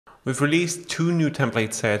We've released 2 new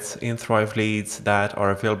template sets in Thrive Leads that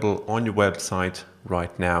are available on your website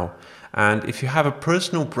right now. And if you have a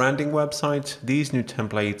personal branding website, these new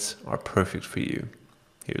templates are perfect for you.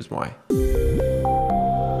 Here's why.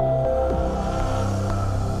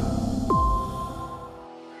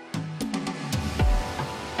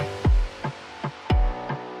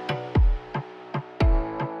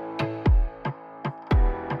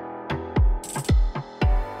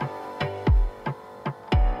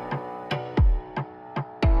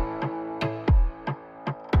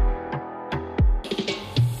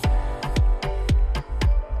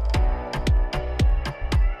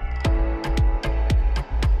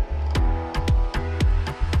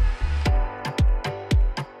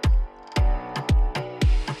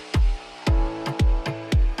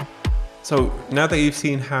 So now that you've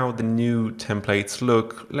seen how the new templates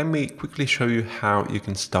look, let me quickly show you how you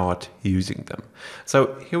can start using them.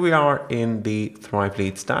 So here we are in the Thrive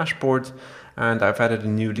Leads dashboard, and I've added a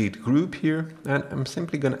new lead group here, and I'm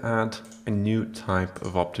simply going to add a new type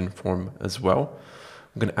of opt-in form as well.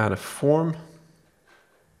 I'm going to add a form,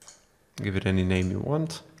 give it any name you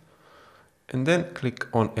want, and then click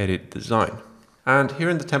on Edit Design. And here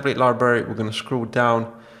in the template library, we're going to scroll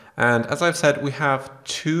down. And as I've said, we have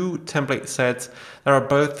 2 template sets that are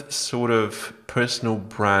both sort of personal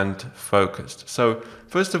brand focused. So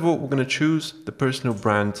first of all, we're going to choose the personal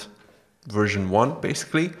brand version 1,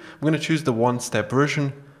 basically. We're going to choose the 1-step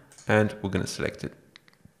version and we're going to select it.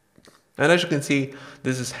 And as you can see,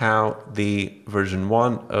 this is how the version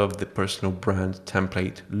 1 of the personal brand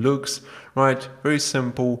template looks, right? Very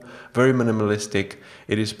simple, very minimalistic.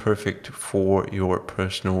 It is perfect for your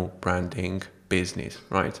personal branding business,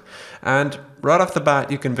 right? And right off the bat,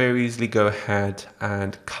 you can very easily go ahead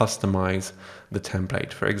and customize the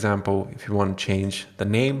template. For example, if you want to change the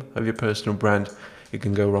name of your personal brand, you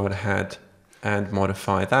can go right ahead and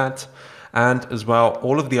modify that. And as well,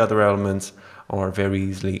 all of the other elements are very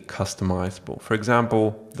easily customizable. For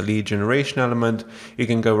example, the lead generation element, you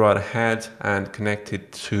can go right ahead and connect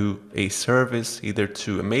it to a service, either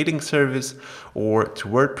to a mailing service or to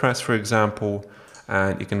WordPress, for example.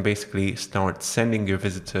 And you can basically start sending your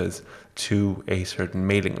visitors to a certain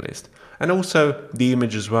mailing list. And also the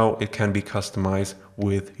image as well, it can be customized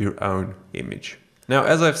with your own image. Now,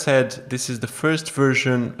 as I've said, this is the first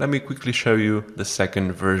version. Let me quickly show you the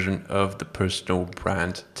second version of the personal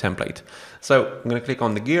brand template. So I'm going to click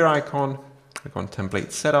on the gear icon, click on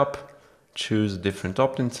template setup, choose a different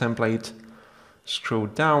opt-in template, scroll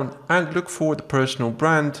down and look for the personal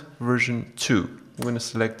brand version 2. I'm going to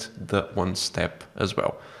select the 1-step as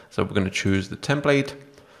well. So we're going to choose the template.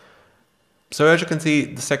 So as you can see,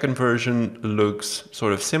 the second version looks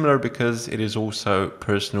sort of similar because it is also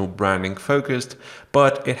personal branding focused,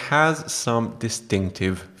 but it has some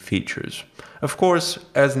distinctive features. Of course,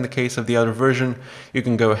 as in the case of the other version, you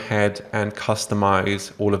can go ahead and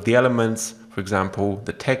customize all of the elements. For example,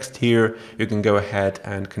 the text here, you can go ahead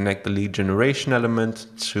and connect the lead generation element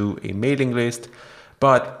to a mailing list.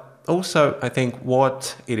 But also, I think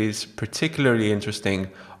what it is particularly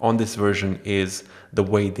interesting on this version is the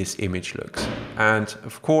way this image looks. And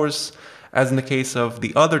of course, as in the case of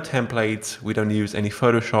the other templates, we don't use any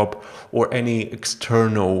Photoshop or any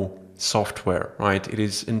external software, right? It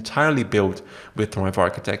is entirely built with Thrive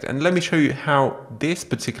Architect. And let me show you how this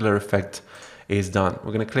particular effect is done.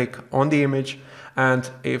 We're going to click on the image. And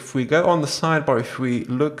if we go on the sidebar, if we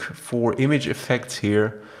look for image effects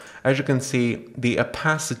here, as you can see, the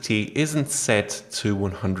opacity isn't set to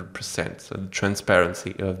 100%, so the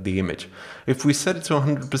transparency of the image. If we set it to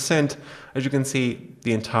 100%, as you can see,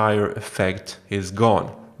 the entire effect is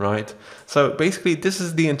gone, right? So basically, this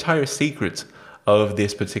is the entire secret of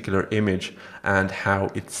this particular image and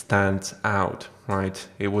how it stands out, right?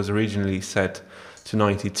 It was originally set to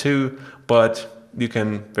 92, but you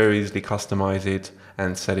can very easily customize it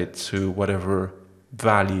and set it to whatever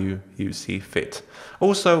value you see fit.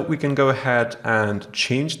 Also, we can go ahead and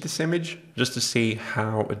change this image just to see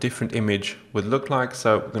how a different image would look like.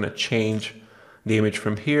 So we're going to change the image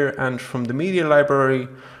from here, and from the media library,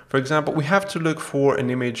 for example, we have to look for an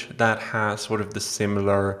image that has sort of the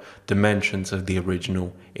similar dimensions of the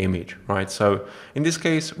original image, right? So in this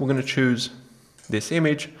case, we're going to choose this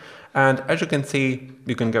image. And as you can see,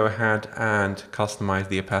 you can go ahead and customize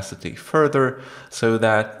the opacity further so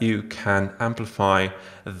that you can amplify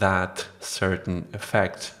that certain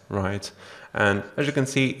effect, right? And as you can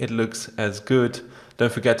see, it looks as good.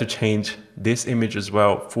 Don't forget to change this image as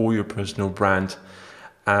well for your personal brand.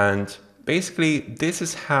 And basically, this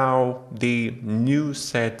is how the new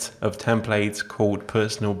set of templates called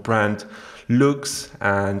personal brand looks,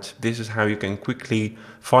 and this is how you can quickly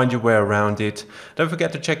find your way around it. Don't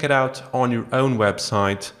forget to check it out on your own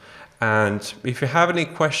website. And if you have any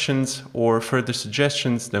questions or further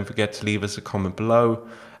suggestions, don't forget to leave us a comment below,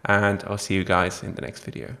 and I'll see you guys in the next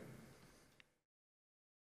video.